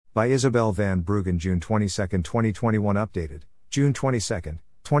By Isabel van Bruggen, June 22, 2021. Updated, June 22,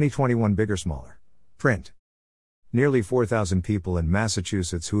 2021. Bigger, smaller. Print. Nearly 4,000 people in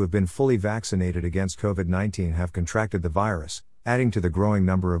Massachusetts who have been fully vaccinated against COVID-19 have contracted the virus, adding to the growing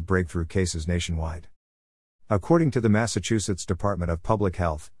number of breakthrough cases nationwide. According to the Massachusetts Department of Public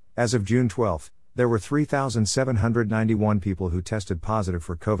Health, as of June 12, there were 3,791 people who tested positive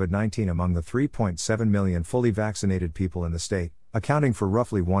for COVID-19 among the 3.7 million fully vaccinated people in the state, accounting for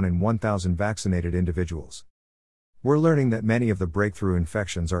roughly 1 in 1,000 vaccinated individuals. We're learning that many of the breakthrough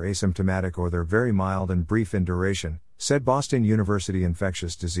infections are asymptomatic or they're very mild and brief in duration, said Boston University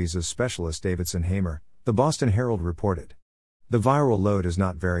infectious diseases specialist Davidson Hamer, the Boston Herald reported. The viral load is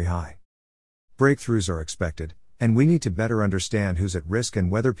not very high. Breakthroughs are expected, and we need to better understand who's at risk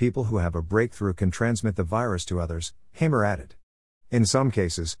and whether people who have a breakthrough can transmit the virus to others, Hamer added. In some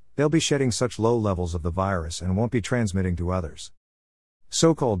cases, they'll be shedding such low levels of the virus and won't be transmitting to others.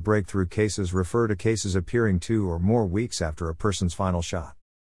 So-called breakthrough cases refer to cases appearing 2 or more weeks after a person's final shot.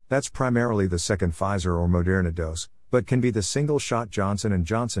 That's primarily the second Pfizer or Moderna dose, but can be the single-shot Johnson &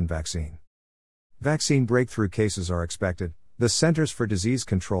 Johnson vaccine. Vaccine breakthrough cases are expected, the Centers for Disease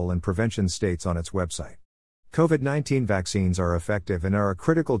Control and Prevention states on its website. COVID-19 vaccines are effective and are a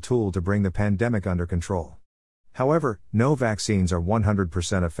critical tool to bring the pandemic under control. However, no vaccines are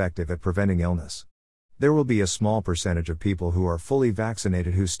 100% effective at preventing illness. There will be a small percentage of people who are fully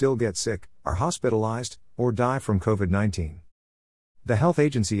vaccinated who still get sick, are hospitalized, or die from COVID-19. The health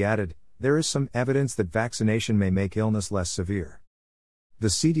agency added, there is some evidence that vaccination may make illness less severe. The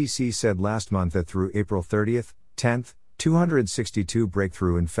CDC said last month that through April 30, 10th, 262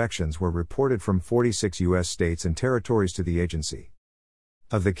 breakthrough infections were reported from 46 U.S. states and territories to the agency.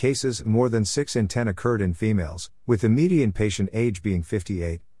 Of the cases, more than 6 in 10 occurred in females, with the median patient age being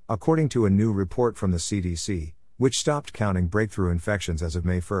 58, according to a new report from the CDC, which stopped counting breakthrough infections as of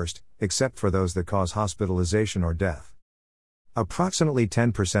May 1, except for those that cause hospitalization or death. Approximately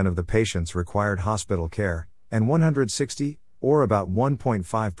 10% of the patients required hospital care, and 160, or about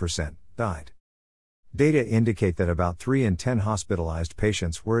 1.5%, died. Data indicate that about 3 in 10 hospitalized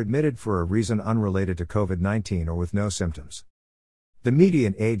patients were admitted for a reason unrelated to COVID-19 or with no symptoms. The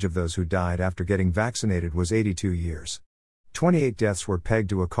median age of those who died after getting vaccinated was 82 years. 28 deaths were pegged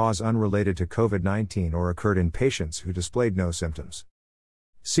to a cause unrelated to COVID-19 or occurred in patients who displayed no symptoms.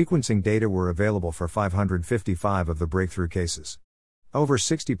 Sequencing data were available for 555 of the breakthrough cases. Over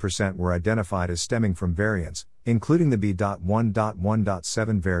 60% were identified as stemming from variants, including the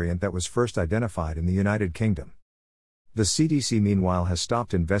B.1.1.7 variant that was first identified in the United Kingdom. The CDC meanwhile has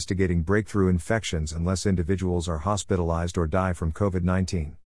stopped investigating breakthrough infections unless individuals are hospitalized or die from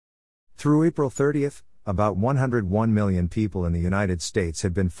COVID-19. Through April 30, about 101 million people in the United States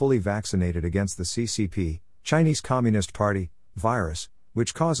had been fully vaccinated against the CCP, Chinese Communist Party, virus,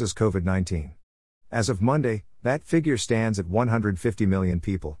 which causes COVID-19. As of Monday, that figure stands at 150 million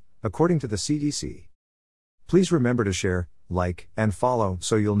people, according to the CDC. Please remember to share, like, and follow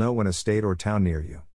so you'll know when a state or town near you